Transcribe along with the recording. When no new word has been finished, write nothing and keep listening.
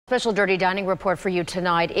Special Dirty Dining report for you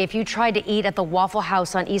tonight. If you tried to eat at the Waffle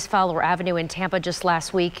House on East Fowler Avenue in Tampa just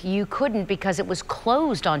last week, you couldn't because it was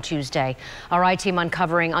closed on Tuesday. Our I-team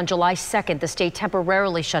uncovering on July 2nd, the state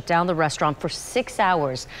temporarily shut down the restaurant for 6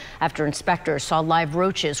 hours after inspectors saw live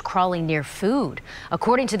roaches crawling near food.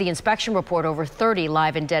 According to the inspection report, over 30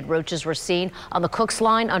 live and dead roaches were seen on the cook's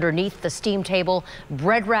line, underneath the steam table,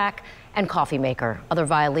 bread rack, and coffee maker. Other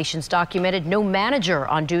violations documented: no manager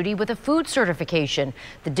on duty with a food certification,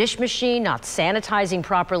 the dish machine not sanitizing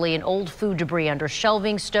properly, and old food debris under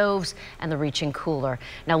shelving, stoves, and the reaching cooler.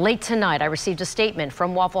 Now, late tonight, I received a statement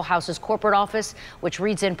from Waffle House's corporate office, which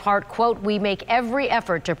reads in part, quote, "We make every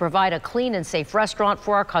effort to provide a clean and safe restaurant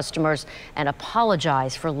for our customers and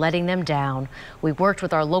apologize for letting them down. We worked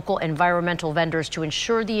with our local environmental vendors to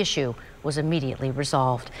ensure the issue was immediately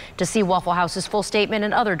resolved." To see Waffle House's full statement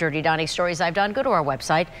and other Dirty Dining stories I've done, go to our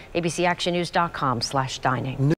website, abcactionnews.com/dining.